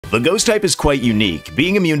The Ghost type is quite unique,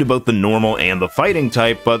 being immune to both the normal and the fighting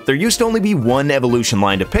type, but there used to only be one evolution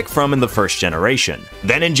line to pick from in the first generation.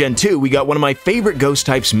 Then in Gen 2, we got one of my favorite Ghost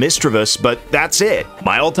types, Misdreavus, but that's it.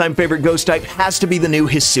 My all-time favorite Ghost type has to be the new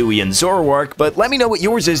Hisuian Zoroark, but let me know what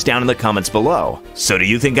yours is down in the comments below. So do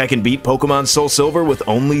you think I can beat Pokemon SoulSilver with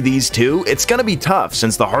only these two? It's gonna be tough,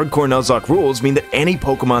 since the Hardcore Nuzlocke rules mean that any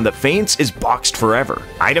Pokemon that faints is boxed forever.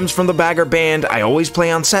 Items from the bag are banned, I always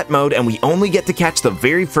play on set mode, and we only get to catch the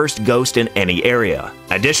very first ghost in any area.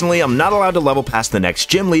 Additionally, I'm not allowed to level past the next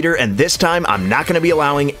gym leader, and this time I'm not going to be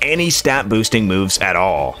allowing any stat boosting moves at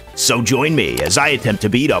all. So join me as I attempt to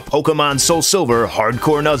beat a Pokemon SoulSilver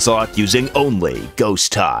Hardcore Nuzlocke using only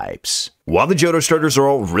ghost types. While the Johto starters are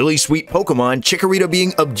all really sweet Pokemon, Chikorita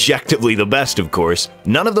being objectively the best of course,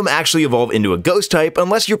 none of them actually evolve into a ghost type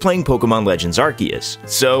unless you're playing Pokemon Legends Arceus.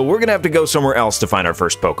 So we're gonna have to go somewhere else to find our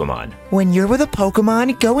first Pokemon. When you're with a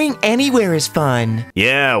Pokemon, going anywhere is fun.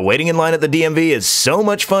 Yeah, waiting in line at the DMV is so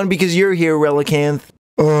much fun because you're here, Relicanth.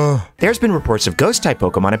 There's been reports of ghost-type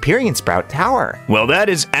Pokemon appearing in Sprout Tower. Well, that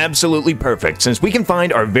is absolutely perfect, since we can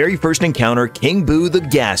find our very first encounter, King Boo the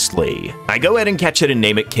Ghastly. I go ahead and catch it and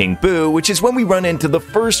name it King Boo, which is when we run into the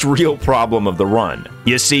first real problem of the run.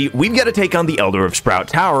 You see, we've got to take on the Elder of Sprout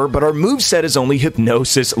Tower, but our moveset is only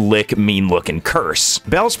Hypnosis, Lick, Mean Look, and Curse.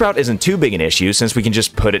 Bellsprout isn't too big an issue, since we can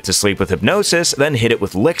just put it to sleep with Hypnosis, then hit it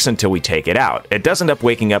with Licks until we take it out. It does end up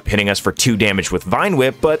waking up hitting us for 2 damage with Vine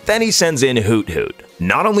Whip, but then he sends in Hoot Hoot.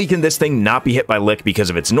 Not only can this thing not be hit by Lick because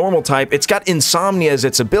of its normal type, it's got Insomnia as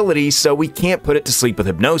its ability, so we can't put it to sleep with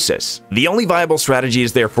Hypnosis. The only viable strategy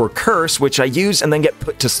is therefore Curse, which I use and then get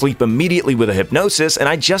put to sleep immediately with a Hypnosis, and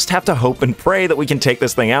I just have to hope and pray that we can take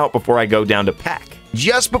this thing out before I go down to Peck.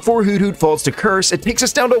 Just before Hoot Hoot falls to Curse, it takes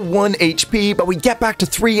us down to 1 HP, but we get back to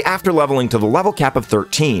 3 after leveling to the level cap of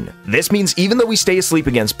 13. This means even though we stay asleep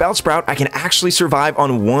against Bellsprout, I can actually survive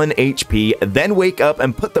on 1 HP, then wake up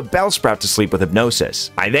and put the Bellsprout to sleep with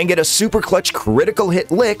Hypnosis. I then get a super clutch critical hit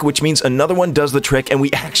Lick, which means another one does the trick and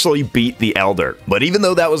we actually beat the Elder. But even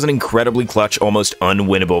though that was an incredibly clutch, almost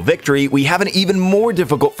unwinnable victory, we have an even more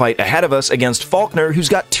difficult fight ahead of us against Falkner, who's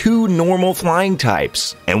got 2 normal flying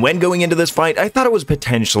types. And when going into this fight, I thought it was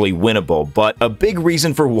potentially winnable, but a big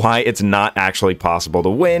reason for why it's not actually possible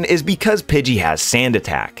to win is because Pidgey has Sand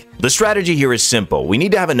Attack. The strategy here is simple. We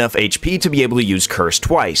need to have enough HP to be able to use Curse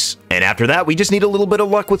twice. And after that, we just need a little bit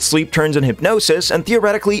of luck with Sleep Turns and Hypnosis, and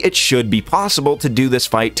theoretically, it should be possible to do this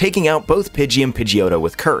fight taking out both Pidgey and Pidgeotto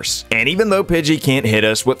with Curse. And even though Pidgey can't hit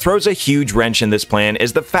us, what throws a huge wrench in this plan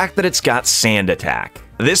is the fact that it's got Sand Attack.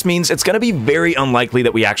 This means it's going to be very unlikely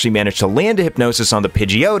that we actually manage to land a Hypnosis on the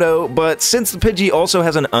Pidgeotto, but since the Pidgey also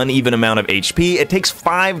has an uneven amount of HP, it takes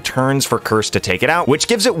 5 turns for Curse to take it out, which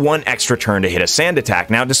gives it 1 extra turn to hit a Sand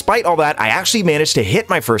Attack. Now, despite all that, I actually managed to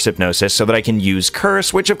hit my first Hypnosis so that I can use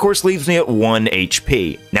Curse, which of course leaves me at 1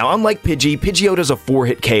 HP. Now, unlike Pidgey, Pidgeotto's a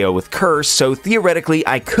 4-hit KO with Curse, so theoretically,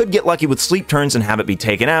 I could get lucky with Sleep Turns and have it be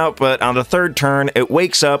taken out, but on the 3rd turn, it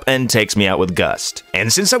wakes up and takes me out with Gust.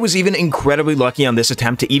 And since I was even incredibly lucky on this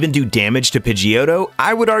attempt to even do damage to Pidgeotto,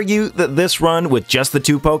 I would argue that this run with just the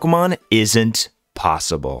 2 Pokemon isn't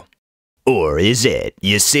possible. Or is it?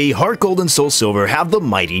 You see, Heart Gold and SoulSilver have the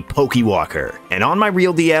mighty Pokewalker, and on my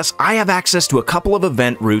Real DS, I have access to a couple of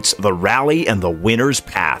event routes, the Rally and the Winner's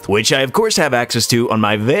Path, which I of course have access to on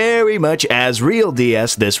my very much as Real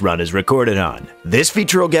DS this run is recorded on. This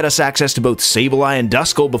feature will get us access to both Sableye and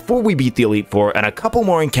Duskull before we beat the Elite Four, and a couple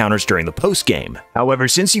more encounters during the post-game. However,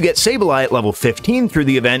 since you get Sableye at level 15 through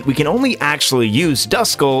the event, we can only actually use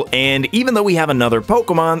Duskull, and even though we have another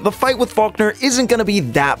Pokemon, the fight with Falkner isn't going to be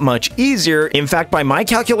that much easier. In fact, by my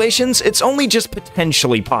calculations, it's only just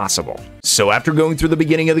potentially possible. So after going through the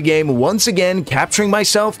beginning of the game, once again capturing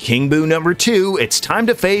myself King Boo number 2, it's time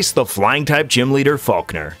to face the flying type gym leader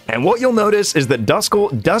Falkner. And what you'll notice is that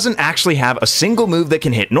Duskull doesn't actually have a single move that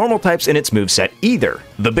can hit normal types in its moveset either.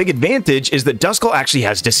 The big advantage is that Duskull actually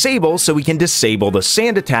has Disable, so we can disable the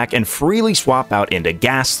Sand Attack and freely swap out into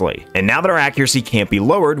Ghastly. And now that our accuracy can't be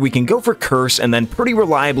lowered, we can go for Curse and then pretty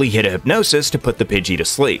reliably hit a Hypnosis to put the Pidgey to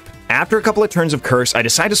sleep. After a couple of turns of Curse, I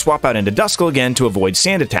decide to swap out into Duskull again to avoid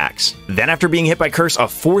Sand Attacks. Then after being hit by Curse a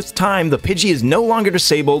 4th time, the Pidgey is no longer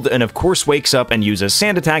disabled and of course wakes up and uses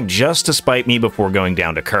Sand Attack just to spite me before going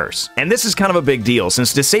down to Curse. And this is kind of a big deal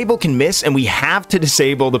since Disable can miss and we have to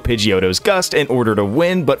disable the Pidgeotto's Gust in order to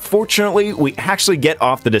win, but fortunately we actually get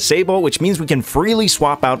off the Disable, which means we can freely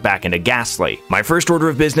swap out back into Ghastly. My first order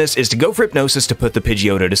of business is to go for Hypnosis to put the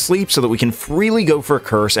Pidgeotto to sleep so that we can freely go for a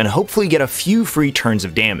Curse and hopefully get a few free turns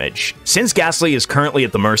of damage. damage. Since Ghastly is currently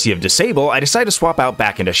at the mercy of Disable, I decide to swap out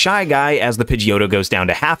back into Shy Guy as the Pidgeotto goes down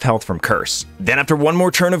to half health from Curse. Then after one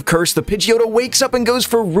more turn of Curse, the Pidgeotto wakes up and goes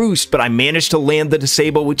for Roost, but I manage to land the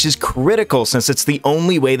Disable, which is critical since it's the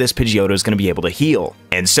only way this Pidgeotto is going to be able to heal.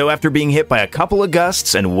 And so after being hit by a couple of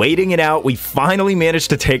gusts and waiting it out, we finally managed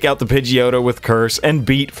to take out the Pidgeotto with Curse and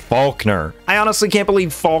beat Faulkner. I honestly can't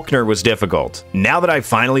believe Faulkner was difficult. Now that I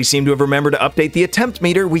finally seem to have remembered to update the attempt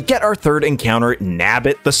meter, we get our third encounter,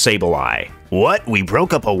 Nabbit the Sableye. What? We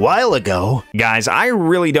broke up a while ago. Guys, I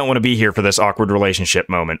really don't want to be here for this awkward relationship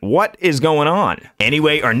moment. What is going on?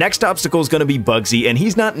 Anyway, our next obstacle is going to be Bugsy, and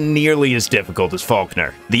he's not nearly as difficult as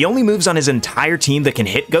Faulkner. The only moves on his entire team that can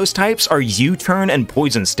hit ghost types are U-Turn and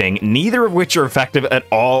Poison Sting, neither of which are effective at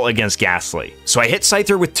all against Ghastly. So I hit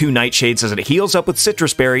Scyther with 2 Nightshades as it heals up with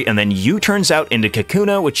Citrus Berry, and then U-Turns out into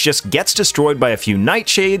Kakuna, which just gets destroyed by a few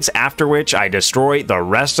Nightshades, after which I destroy the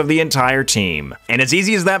rest of the entire team. And as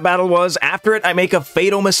easy as that battle was, after it, I make a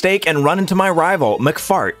fatal mistake and run into my rival,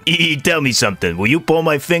 McFart. Tell me something, will you pull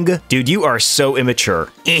my finger? Dude, you are so immature.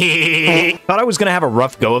 Thought I was gonna have a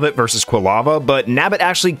rough go of it versus Quilava, but Nabbit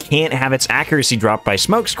actually can't have its accuracy dropped by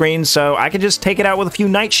Smokescreen, so I can just take it out with a few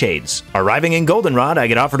Nightshades. Arriving in Goldenrod, I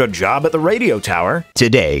get offered a job at the radio tower.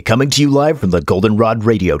 Today, coming to you live from the Goldenrod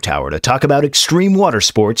Radio Tower to talk about extreme water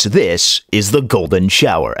sports, this is the Golden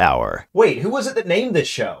Shower Hour. Wait, who was it that named this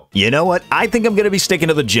show? You know what? I think I'm gonna be sticking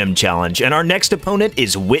to the gym challenge, and our next opponent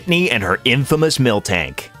is Whitney and her infamous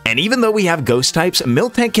Miltank. And even though we have ghost types,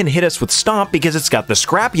 Miltank can hit us with Stomp because it's got the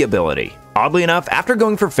Scrappy ability. Oddly enough, after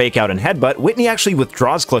going for Fake Out and Headbutt, Whitney actually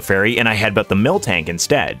withdraws Clefairy and I headbutt the Miltank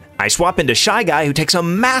instead. I swap into Shy Guy, who takes a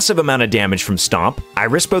massive amount of damage from Stomp. I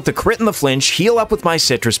risk both the crit and the flinch, heal up with my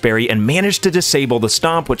Citrus Berry, and manage to disable the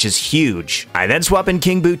Stomp, which is huge. I then swap in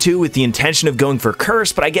King Boo 2 with the intention of going for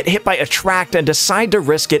Curse, but I get hit by Attract and decide to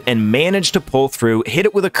risk it and manage to pull through, hit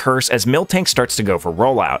it with a Curse as Miltank starts to go for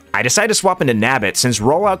Rollout. I decide to swap into Nabbit since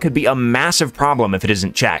Rollout could be a massive problem if it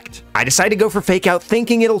isn't checked. I decide to go for Fake Out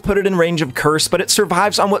thinking it'll put it in range of Curse, but it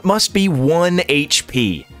survives on what must be 1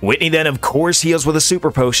 HP. Whitney then of course heals with a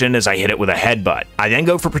Super Potion as I hit it with a Headbutt. I then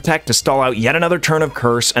go for Protect to stall out yet another turn of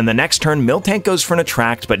Curse, and the next turn Miltank goes for an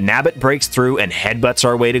Attract, but Nabbit breaks through and headbutts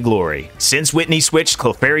our way to glory. Since Whitney switched,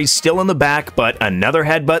 Clefairy's still in the back, but another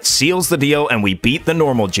headbutt seals the deal and we beat the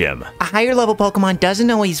normal gym. A higher level Pokemon doesn't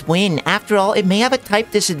always win. After all, it may have a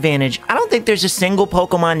type disadvantage. I don't think there's a single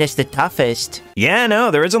Pokemon that's the toughest. Yeah,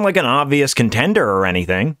 no, there isn't like an obvious contender or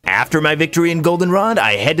anything. After my victory in Goldenrod,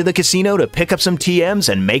 I head to the casino to pick up some TMs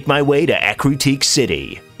and make my way to Ecruteak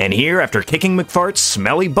City. And here, after kicking McFart's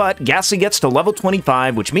smelly butt, Ghastly gets to level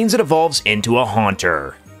 25, which means it evolves into a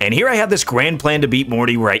Haunter. And here I had this grand plan to beat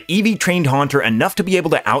Morty where I EV trained Haunter enough to be able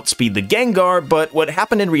to outspeed the Gengar, but what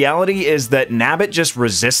happened in reality is that Nabbit just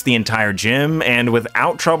resists the entire gym and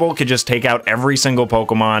without trouble could just take out every single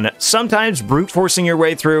Pokemon. Sometimes brute forcing your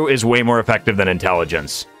way through is way more effective than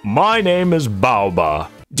intelligence. My name is Baoba.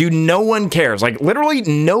 Dude, no one cares. Like, literally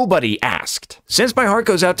nobody asked. Since my heart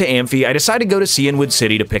goes out to Amphi, I decide to go to Cianwood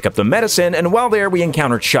City to pick up the medicine, and while there, we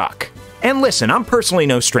encounter Chuck. And listen, I'm personally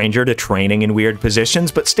no stranger to training in weird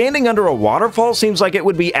positions, but standing under a waterfall seems like it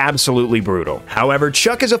would be absolutely brutal. However,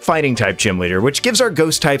 Chuck is a fighting type gym leader, which gives our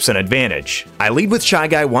ghost types an advantage. I lead with Shy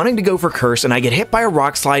Guy wanting to go for Curse, and I get hit by a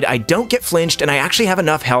Rock Slide, I don't get flinched, and I actually have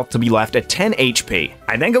enough health to be left at 10 HP.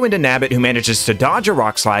 I then go into Nabbit, who manages to dodge a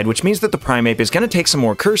Rock Slide, which means that the Primeape is going to take some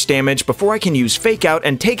more Curse damage before I can use Fake Out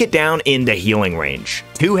and take it down into healing range.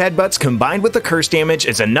 2 headbutts combined with the Curse damage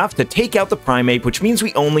is enough to take out the Primeape, which means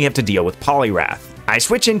we only have to deal with Poliwrath. I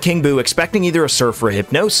switch in King Boo expecting either a Surf or a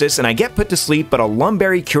Hypnosis, and I get put to sleep, but a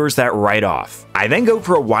Lumberry cures that right off. I then go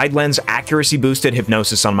for a Wide Lens accuracy boosted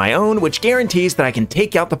Hypnosis on my own, which guarantees that I can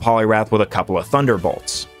take out the Poliwrath with a couple of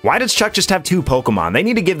Thunderbolts. Why does Chuck just have 2 Pokemon? They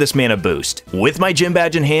need to give this man a boost. With my gym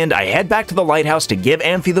badge in hand, I head back to the lighthouse to give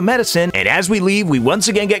Amphi the medicine, and as we leave, we once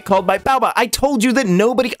again get called by Baoba. I told you that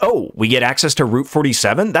nobody— oh, we get access to Route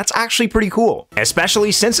 47? That's actually pretty cool.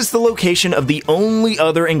 Especially since it's the location of the only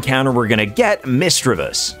other encounter we're gonna get,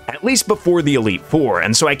 Misdreavus. At least before the Elite Four,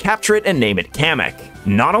 and so I capture it and name it Kamek.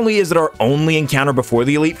 Not only is it our only encounter before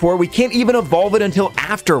the Elite Four, we can't even evolve it until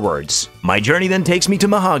afterwards. My journey then takes me to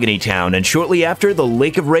Mahogany Town, and shortly after, the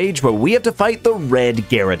Lake of Rage, where we have to fight the Red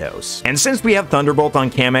Gyarados. And since we have Thunderbolt on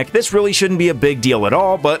Kamek, this really shouldn't be a big deal at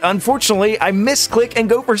all, but unfortunately, I misclick and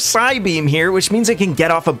go for Psybeam here, which means I can get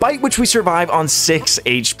off a bite, which we survive on 6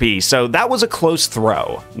 HP, so that was a close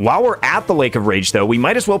throw. While we're at the Lake of Rage, though, we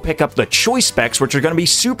might as well pick up the Choice Specs, which are going to be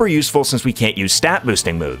super super useful since we can't use stat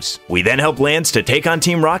boosting moves. We then help Lance to take on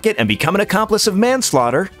Team Rocket and become an accomplice of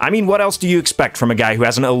manslaughter. I mean, what else do you expect from a guy who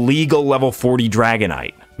has an illegal level 40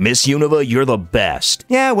 Dragonite? Miss Unova, you're the best.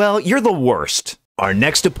 Yeah, well, you're the worst. Our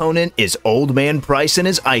next opponent is Old Man Price and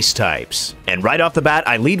his ice types. And right off the bat,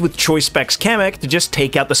 I lead with Choice Specs Kamek to just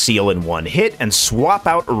take out the seal in one hit and swap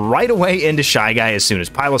out right away into Shy Guy as soon as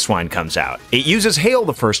Piloswine comes out. It uses Hail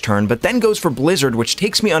the first turn, but then goes for Blizzard, which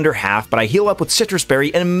takes me under half, but I heal up with Citrus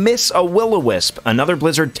Berry and miss a Will-O-Wisp. Another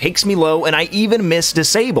Blizzard takes me low, and I even miss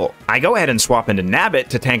Disable. I go ahead and swap into Nabbit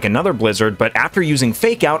to tank another Blizzard, but after using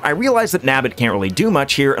Fake Out, I realize that Nabbit can't really do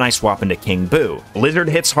much here, and I swap into King Boo. Blizzard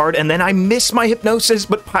hits hard, and then I miss my Hypnosis,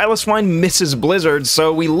 but Piloswine misses Blizzard,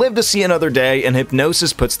 so we live to see another day, and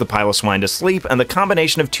Hypnosis puts the Piloswine to sleep, and the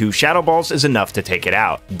combination of 2 Shadow Balls is enough to take it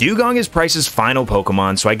out. Dugong is Price's final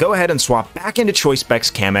Pokemon, so I go ahead and swap back into Choice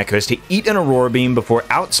Specs Kamek who has to eat an Aurora Beam before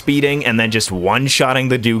outspeeding and then just one-shotting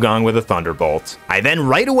the Dugong with a Thunderbolt. I then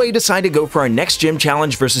right away decide to go for our next gym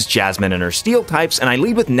challenge versus Jasmine and her Steel types, and I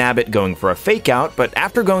lead with Nabbit going for a Fake Out, but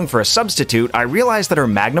after going for a Substitute, I realize that her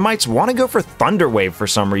Magnemites want to go for Thunder Wave for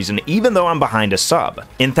some reason, even though I'm behind a sub.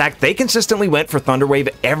 In fact, they consistently went for Thunder Wave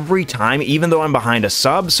every time, even though I'm behind a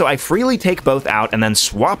sub, so I freely take both out and then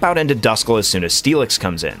swap out into Duskull as soon as Steelix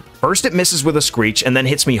comes in. First it misses with a Screech and then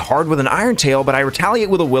hits me hard with an Iron Tail, but I retaliate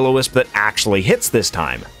with a Will-O-Wisp that actually hits this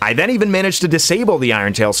time. I then even manage to disable the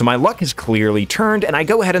Iron Tail, so my luck has clearly turned, and I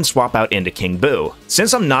go ahead and swap out into King Boo.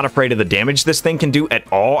 Since I'm not afraid of the damage this thing can do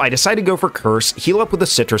at all, I decide to go for Curse, heal up with a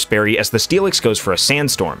Citrus Berry as the Steelix goes for a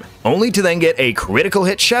Sandstorm, only to then get a critical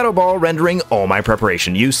hit Shadow Ball, rendering all my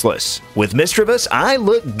preparation useless. With Mischievous, I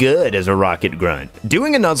look good as a Rocket Grunt.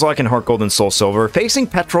 Doing a Nuzlocke in Heart Gold and Soul Silver, facing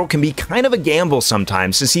Petrol can be kind of a gamble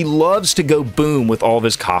sometimes since he loves to go boom with all of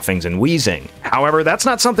his coughings and wheezing. However, that's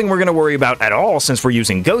not something we're going to worry about at all since we're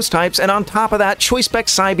using Ghost types, and on top of that, Choice Spec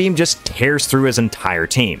Psybeam just tears through his entire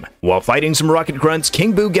team. While fighting some Rocket Grunts,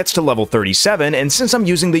 King Boo gets to level 37, and since I'm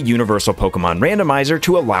using the Universal Pokemon Randomizer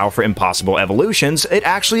to allow for impossible evolutions, it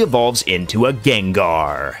actually evolves into a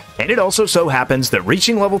Gengar. And it also so happens that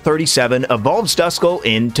reaching level 37 evolves Duskull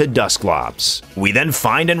into Dusclops. We then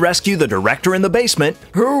find and rescue the director in the basement.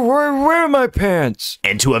 Where are my pants?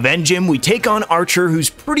 And to avenge him, we take on Archer,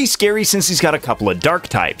 who's pretty scary since he's got a couple of dark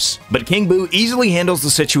types. But King Boo easily handles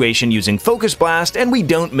the situation using Focus Blast, and we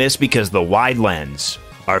don't miss because of the wide lens.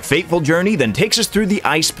 Our fateful journey then takes us through the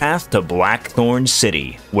ice path to Blackthorn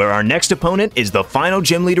City, where our next opponent is the final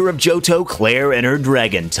gym leader of Johto, Claire, and her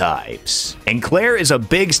dragon types. And Claire is a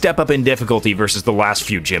big step up in difficulty versus the last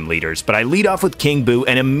few gym leaders, but I lead off with King Boo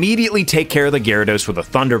and immediately take care of the Gyarados with a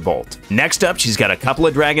Thunderbolt. Next up, she's got a couple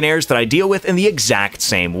of Dragonairs that I deal with in the exact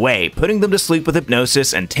same way, putting them to sleep with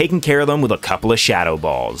Hypnosis and taking care of them with a couple of Shadow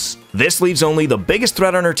Balls. This leaves only the biggest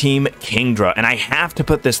threat on her team, Kingdra, and I have to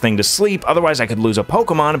put this thing to sleep, otherwise I could lose a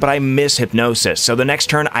Pokemon, but I miss Hypnosis, so the next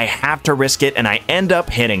turn I have to risk it and I end up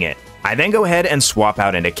hitting it. I then go ahead and swap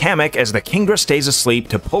out into Kamek as the Kingdra stays asleep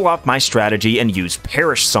to pull off my strategy and use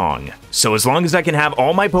Perish Song. So as long as I can have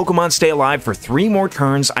all my Pokemon stay alive for 3 more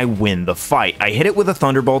turns, I win the fight. I hit it with a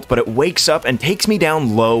Thunderbolt, but it wakes up and takes me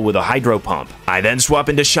down low with a Hydro Pump. I then swap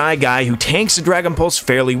into Shy Guy, who tanks a Dragon Pulse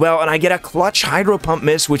fairly well, and I get a clutch Hydro Pump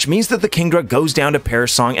miss, which means that the Kingdra goes down to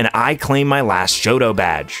Perish Song and I claim my last Johto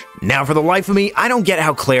badge. Now for the life of me, I don't get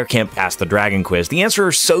how Claire can't pass the Dragon Quiz. The answer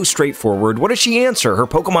is so straightforward. What does she answer? Her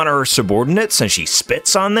Pokemon are her subordinates and she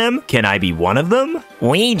spits on them? Can I be one of them?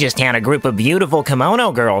 We just had a group of beautiful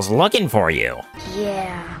kimono girls looking for you.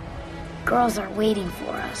 Yeah, girls are waiting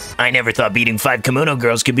for us. I never thought beating 5 kimono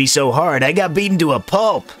girls could be so hard. I got beaten to a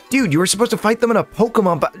pulp. Dude, you were supposed to fight them in a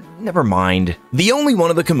Pokemon, but never mind. The only one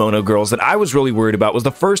of the kimono girls that I was really worried about was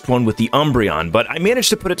the first one with the Umbreon, but I managed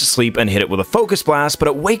to put it to sleep and hit it with a Focus Blast, but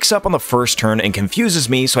it wakes up on the first turn and confuses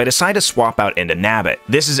me, so I decide to swap out into Nabbit.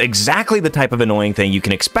 This is exactly the type of annoying thing you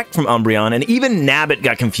can expect from Umbreon, and even Nabbit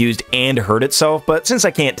got confused and hurt itself, but since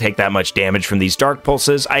I can't take that much damage from these Dark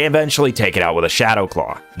Pulses, I eventually take it out with a Shadow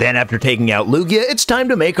Claw. Then after taking out Lugia, it's time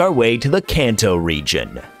to make our way to the Kanto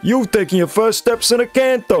region. You've taken your first steps in a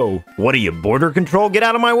Kanto. What are you, border control? Get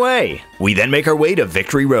out of my way. We then make our way to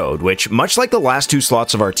Victory Road, which, much like the last 2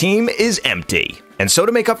 slots of our team, is empty. And so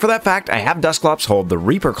to make up for that fact, I have Dusclops hold the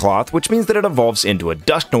Reaper Cloth, which means that it evolves into a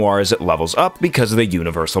Dusknoir as it levels up because of the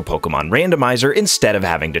Universal Pokemon Randomizer instead of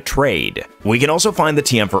having to trade. We can also find the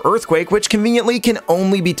TM for Earthquake, which conveniently can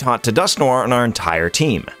only be taught to Dusknoir on our entire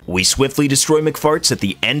team. We swiftly destroy McFarts at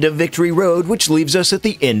the end of Victory Road, which leaves us at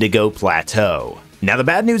the Indigo Plateau. Now the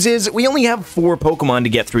bad news is, we only have 4 Pokemon to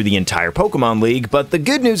get through the entire Pokemon League, but the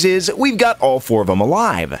good news is, we've got all 4 of them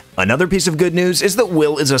alive. Another piece of good news is that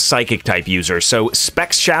Will is a Psychic-type user, so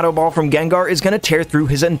Specs Shadow Ball from Gengar is going to tear through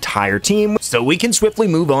his entire team, so we can swiftly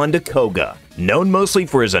move on to Koga. Known mostly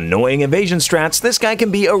for his annoying evasion strats, this guy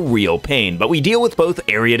can be a real pain, but we deal with both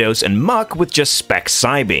Ariados and Muck with just Specs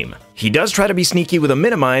Psybeam. He does try to be sneaky with a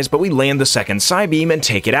Minimize, but we land the second Psybeam and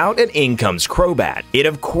take it out, and in comes Crobat. It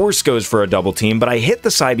of course goes for a double team, but I hit the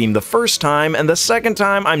Psybeam the first time, and the second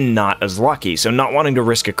time I'm not as lucky, so not wanting to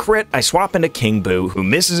risk a crit, I swap into King Boo, who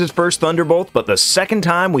misses his first Thunderbolt, but the second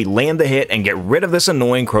time we land the hit and get rid of this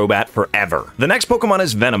annoying Crobat forever. The next Pokemon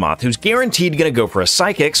is Venomoth, who's guaranteed gonna go for a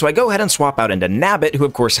Psychic, so I go ahead and swap out into Nabbit, who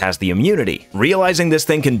of course has the immunity. Realizing this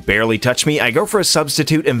thing can barely touch me, I go for a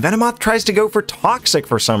substitute, and Venomoth tries to go for Toxic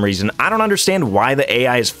for some reason. I don't understand why the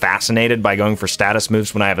AI is fascinated by going for status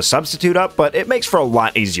moves when I have a substitute up, but it makes for a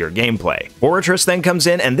lot easier gameplay. Forretress then comes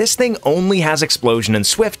in, and this thing only has Explosion and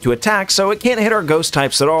Swift to attack, so it can't hit our ghost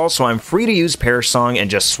types at all, so I'm free to use Perish Song and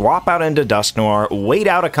just swap out into Dusknoir, wait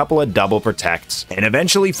out a couple of double protects, and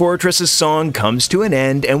eventually Forretress's song comes to an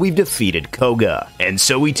end and we've defeated Koga. And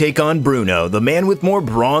so we take on Bruno, the man with more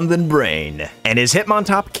brawn than brain. And his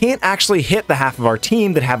Hitmontop can't actually hit the half of our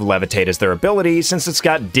team that have Levitate as their ability, since it's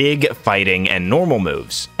got Dig, Fighting, and normal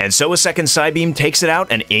moves. And so a second Psybeam takes it out,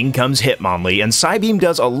 and in comes Hitmonlee, and Psybeam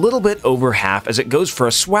does a little bit over half as it goes for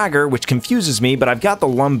a Swagger, which confuses me, but I've got the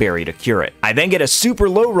Lumberry to cure it. I then get a super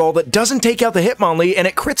low roll that doesn't take out the Hitmonlee, and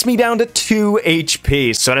it crits me down to 2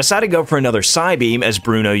 HP, so I decide to go for another Psybeam as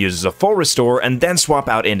Bruno uses a full restore, and then swap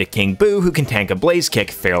out into King Boo, who can tank a Blaze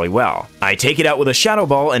Kick fairly well. I take it out with a Shadow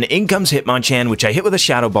Ball, and in comes Hitmonchan, which I hit with a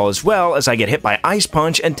Shadow Ball as well, as I get hit by Ice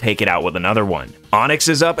Punch and take it out with another one. Onix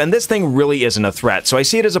is up, and this thing really isn't a threat, so I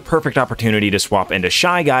see it as a perfect opportunity to swap into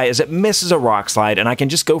Shy Guy as it misses a Rock Slide, and I can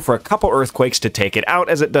just go for a couple Earthquakes to take it out,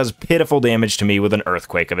 as it does pitiful damage to me with an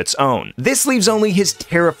Earthquake of its own. This leaves only his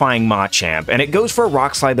terrifying Machamp, and it goes for a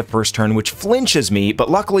Rock Slide the first turn, which flinches me, but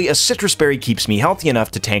luckily a Citrus Berry keeps me healthy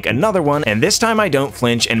enough to tank another one, and this time I don't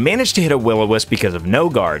flinch and manage to hit a Will-O-Wisp because of no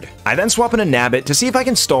guard. I then swap into Nabbit to see if I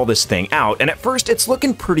can stall this thing out, and at first it's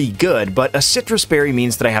looking pretty good, but a Citrus Berry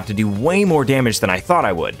means that I have to do way more damage than I thought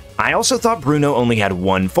I would. I also thought Bruno only had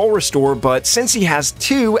 1 full restore, but since he has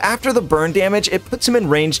 2, after the burn damage, it puts him in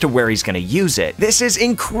range to where he's gonna use it. This is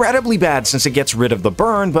incredibly bad since it gets rid of the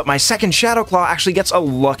burn, but my second Shadow Claw actually gets a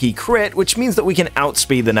lucky crit, which means that we can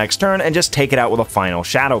outspeed the next turn and just take it out with a final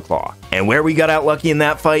Shadow Claw. And where we got out lucky in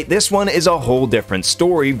that fight, this one is a whole different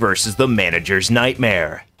story versus the manager's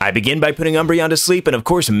nightmare. I begin by putting Umbreon to sleep and of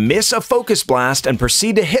course miss a Focus Blast and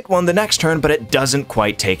proceed to hit one the next turn, but it doesn't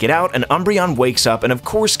quite take it out, and Umbreon wakes up and of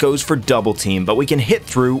course goes for Double Team, but we can hit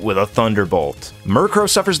through with a Thunderbolt. Murkrow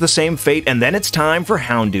suffers the same fate, and then it's time for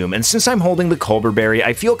Houndoom, and since I'm holding the Colbur Berry,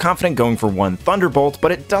 I feel confident going for 1 Thunderbolt,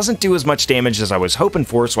 but it doesn't do as much damage as I was hoping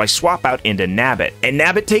for, so I swap out into Nabbit. And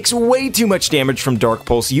Nabbit takes way too much damage from Dark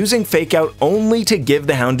Pulse, using Fake Out only to give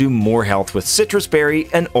the Houndoom more health with Citrus Berry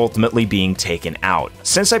and ultimately being taken out.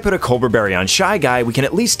 Since I put a Colbur Berry on Shy Guy, we can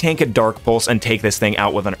at least tank a Dark Pulse and take this thing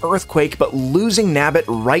out with an Earthquake, but losing Nabbit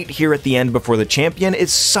right here at the end before the champion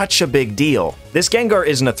is such a big deal. This Gengar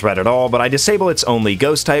isn't a threat at all, but I disable its only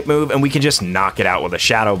Ghost type move and we can just knock it out with a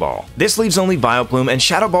Shadow Ball. This leaves only Vileplume, and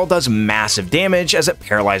Shadow Ball does massive damage as it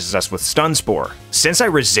paralyzes us with Stun Spore. Since I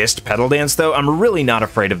resist Petal Dance though, I'm really not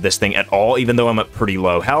afraid of this thing at all, even though I'm at pretty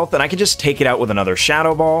low health, and I can just take it out with another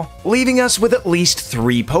Shadow Ball, leaving us with at least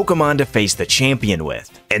 3 Pokemon to face the champion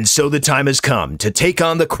with. And so the time has come to take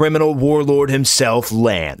on the criminal warlord himself,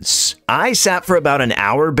 Lance. I sat for about an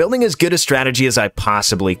hour building as good a strategy as I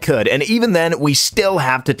possibly could, and even then, we still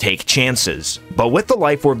have to take chances. But with the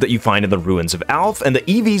Life Orb that you find in the Ruins of Alph and the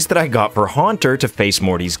EVs that I got for Haunter to face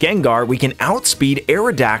Morty's Gengar, we can outspeed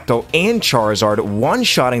Aerodactyl and Charizard,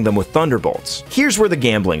 one-shotting them with Thunderbolts. Here's where the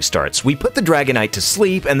gambling starts. We put the Dragonite to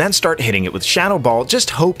sleep and then start hitting it with Shadow Ball,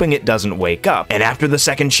 just hoping it doesn't wake up. And after the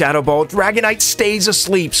second Shadow Ball, Dragonite stays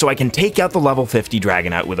asleep, so I can take out the level 50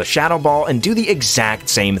 Dragonite with a Shadow Ball and do the exact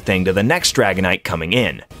same thing to the next Dragonite coming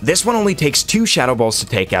in. This one only takes 2 Shadow Balls to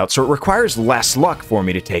take out, so it requires less luck for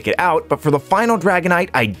me to take it out, but for the final Dragonite,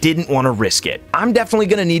 I didn't want to risk it. I'm definitely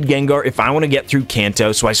going to need Gengar if I want to get through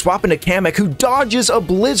Kanto, so I swap into Kamek, who dodges a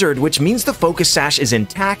Blizzard, which means the Focus Sash is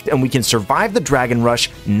intact and we can survive the Dragon Rush,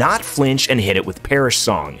 not flinch, and hit it with Perish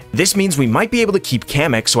Song. This means we might be able to keep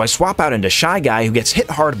Kamek, so I swap out into Shy Guy, who gets hit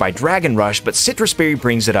hard by Dragon Rush, but Citrus Berry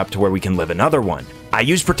brings it up to where we can live another one. I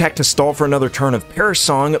use Protect to stall for another turn of Perish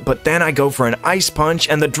Song, but then I go for an Ice Punch,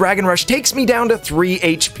 and the Dragon Rush takes me down to 3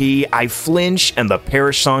 HP, I flinch, and the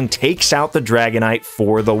Perish Song takes out the Dragonite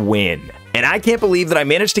for the win. And I can't believe that I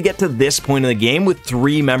managed to get to this point in the game with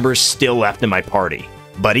 3 members still left in my party.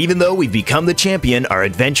 But even though we've become the champion, our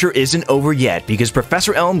adventure isn't over yet because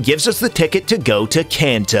Professor Elm gives us the ticket to go to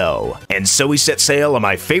Kanto. And so we set sail on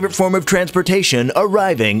my favorite form of transportation,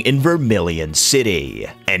 arriving in Vermilion City.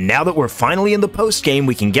 And now that we're finally in the post-game,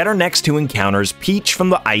 we can get our next 2 encounters, Peach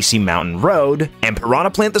from the Icy Mountain Road, and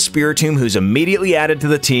Piranha Plant the Spiritomb, who's immediately added to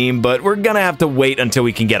the team, but we're gonna have to wait until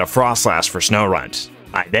we can get a Frostlass for Snorunt.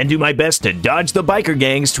 I then do my best to dodge the biker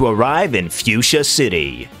gangs to arrive in Fuchsia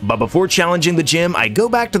City. But before challenging the gym, I go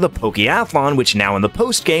back to the Pokeathlon, which now in the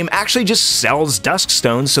post-game actually just sells Dusk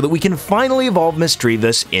Stones so that we can finally evolve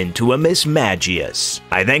Misdreavus into a Mismagius.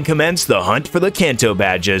 I then commence the hunt for the Kanto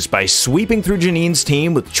badges by sweeping through Janine's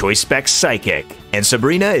team with Choice Specs Psychic. And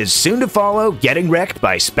Sabrina is soon to follow, getting wrecked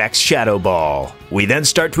by Specs Shadow Ball. We then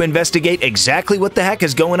start to investigate exactly what the heck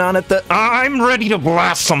is going on at the— I'm ready to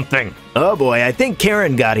blast something! Oh boy, I think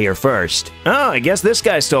Karen got here first. Oh, I guess this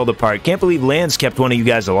guy stole the part. Can't believe Lance kept one of you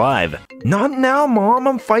guys alive. Not now, Mom,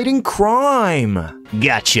 I'm fighting crime.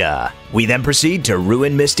 Gotcha. We then proceed to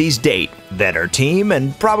ruin Misty's date, then her team,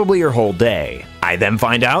 and probably her whole day. I then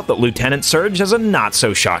find out that Lieutenant Surge has a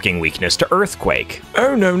not-so-shocking weakness to Earthquake.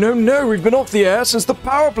 Oh no, we've been off the air since the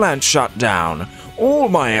power plant shut down. All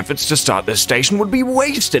my efforts to start this station would be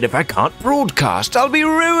wasted if I can't broadcast. I'll be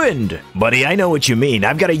ruined. Buddy, I know what you mean.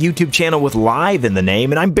 I've got a YouTube channel with live in the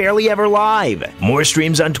name, and I'm barely ever live. More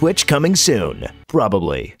streams on Twitch coming soon.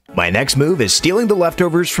 Probably. My next move is stealing the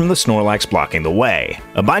leftovers from the Snorlax blocking the way.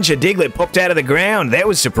 A bunch of Diglett popped out of the ground. That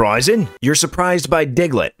was surprising. You're surprised by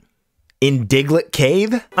Diglett. In Diglett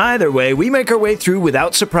Cave? Either way, we make our way through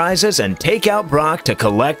without surprises and take out Brock to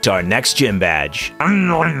collect our next gym badge.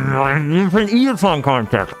 It's an earphone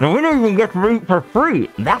contest. The winner even gets to eat for free.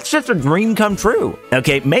 That's just a dream come true.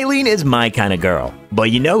 Okay, Maylene is my kind of girl.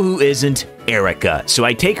 But you know who isn't? Erica. So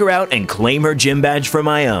I take her out and claim her gym badge for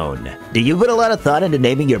my own. Do you put a lot of thought into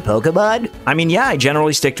naming your Pokemon? I mean, yeah, I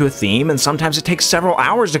generally stick to a theme, and sometimes it takes several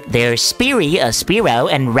hours to— There's Speary, a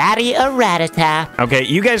Spearow, and Ratty, a Rattata. Okay,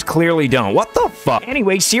 you guys clearly don't. What the fuck?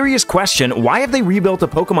 Anyway, serious question. Why have they rebuilt a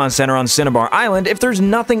Pokemon Center on Cinnabar Island if there's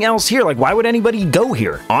nothing else here? Like, why would anybody go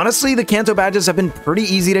here? Honestly, the Kanto badges have been pretty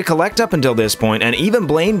easy to collect up until this point, and even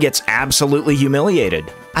Blaine gets absolutely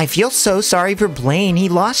humiliated. I feel so sorry for Blaine. He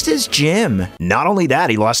lost his gym. Not only that,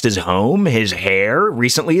 he lost his home, his hair,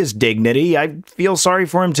 recently his dignity. I feel sorry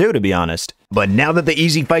for him too, to be honest. But now that the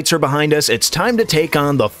easy fights are behind us, it's time to take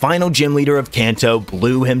on the final gym leader of Kanto,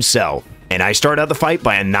 Blue himself. And I start out the fight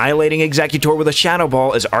by annihilating Executor with a Shadow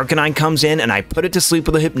Ball as Arcanine comes in and I put it to sleep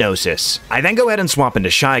with a Hypnosis. I then go ahead and swap into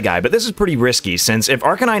Shy Guy, but this is pretty risky since if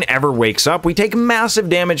Arcanine ever wakes up, we take massive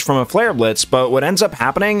damage from a Flare Blitz, but what ends up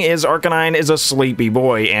happening is Arcanine is a sleepy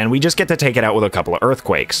boy and we just get to take it out with a couple of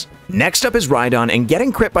Earthquakes. Next up is Rhydon, and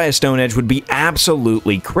getting crit by a Stone Edge would be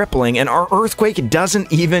absolutely crippling, and our Earthquake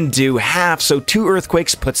doesn't even do half, so 2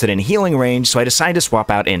 Earthquakes puts it in healing range, so I decide to swap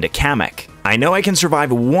out into Kamek. I know I can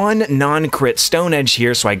survive 1 non-crit Stone Edge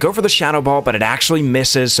here, so I go for the Shadow Ball, but it actually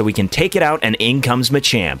misses, so we can take it out, and in comes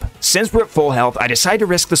Machamp. Since we're at full health, I decide to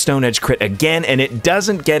risk the Stone Edge crit again, and it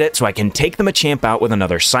doesn't get it, so I can take the Machamp out with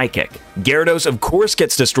another Psychic. Gyarados, of course,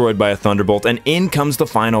 gets destroyed by a Thunderbolt, and in comes the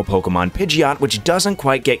final Pokemon, Pidgeot, which doesn't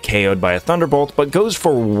quite get KO'd by a Thunderbolt, but goes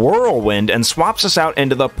for Whirlwind and swaps us out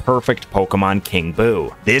into the perfect Pokemon King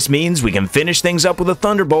Boo. This means we can finish things up with a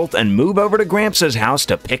Thunderbolt and move over to Gramps' house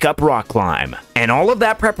to pick up Rock Climb. And all of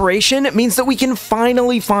that preparation means that we can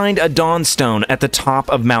finally find a Dawnstone at the top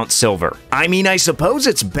of Mount Silver. I mean, I suppose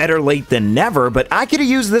it's better late than never, but I could have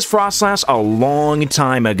used this Frostlass a long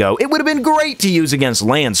time ago. It would have been great to use against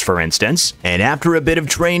Lance, for instance. And after a bit of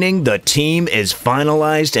training, the team is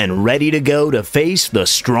finalized and ready to go to face the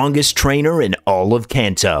strongest trainer in all of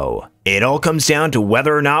Kanto. It all comes down to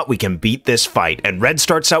whether or not we can beat this fight, and Red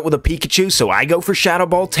starts out with a Pikachu, so I go for Shadow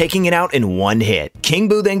Ball, taking it out in 1 hit. King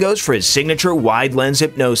Boo then goes for his signature Wide Lens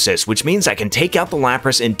Hypnosis, which means I can take out the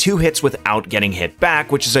Lapras in 2 hits without getting hit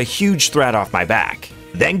back, which is a huge threat off my back.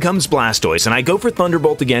 Then comes Blastoise, and I go for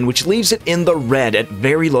Thunderbolt again, which leaves it in the red at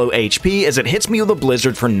very low HP as it hits me with a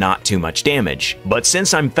Blizzard for not too much damage. But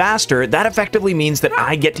since I'm faster, that effectively means that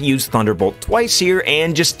I get to use Thunderbolt twice here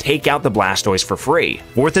and just take out the Blastoise for free.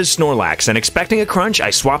 4th is Snorlax, and expecting a crunch, I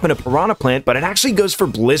swap into Piranha Plant, but it actually goes for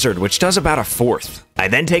Blizzard, which does about a 4th. I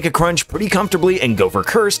then take a crunch pretty comfortably and go for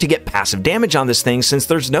Curse to get passive damage on this thing since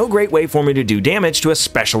there's no great way for me to do damage to a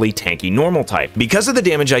specially tanky normal type. Because of the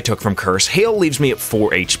damage I took from Curse, Hail leaves me at 4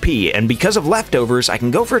 HP, and because of leftovers, I can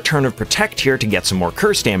go for a turn of Protect here to get some more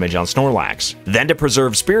Curse damage on Snorlax. Then to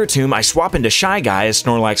preserve Spiritomb, I swap into Shy Guy as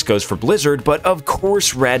Snorlax goes for Blizzard, but of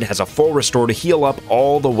course Red has a full restore to heal up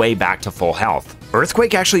all the way back to full health.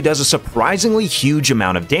 Earthquake actually does a surprisingly huge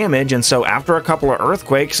amount of damage, and so after a couple of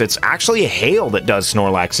Earthquakes, it's actually Hail that does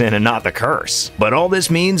Snorlax in and not the Curse. But all this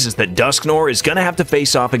means is that Dusknoir is gonna have to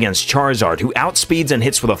face off against Charizard, who outspeeds and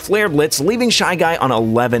hits with a Flare Blitz, leaving Shy Guy on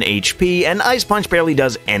 11 HP, and Ice Punch barely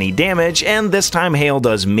does any damage, and this time Hail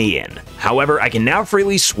does me in. However, I can now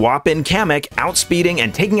freely swap in Kamek, outspeeding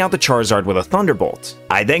and taking out the Charizard with a Thunderbolt.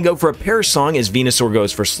 I then go for a Perish Song as Venusaur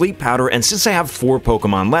goes for Sleep Powder, and since I have 4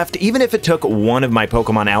 Pokemon left, even if it took one of my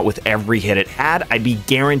Pokemon out with every hit it had, I'd be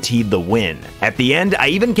guaranteed the win. At the end, I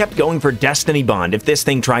even kept going for Destiny Bond if this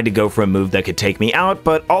thing tried to go for a move that could take me out,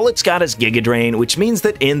 but all it's got is Giga Drain, which means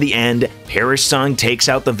that in the end, Perish Song takes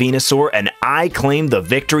out the Venusaur and I claim the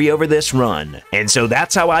victory over this run. And so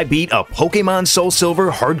that's how I beat a Pokemon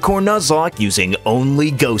SoulSilver Hardcore Nuzlocke using only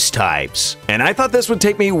Ghost types. And I thought this would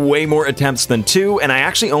take me way more attempts than 2, and I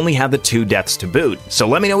actually only had the 2 deaths to boot. So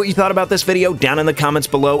let me know what you thought about this video down in the comments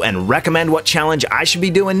below and recommend what challenge I should be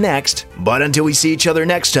doing next. But until we see each other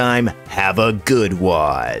next time, have a good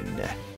one.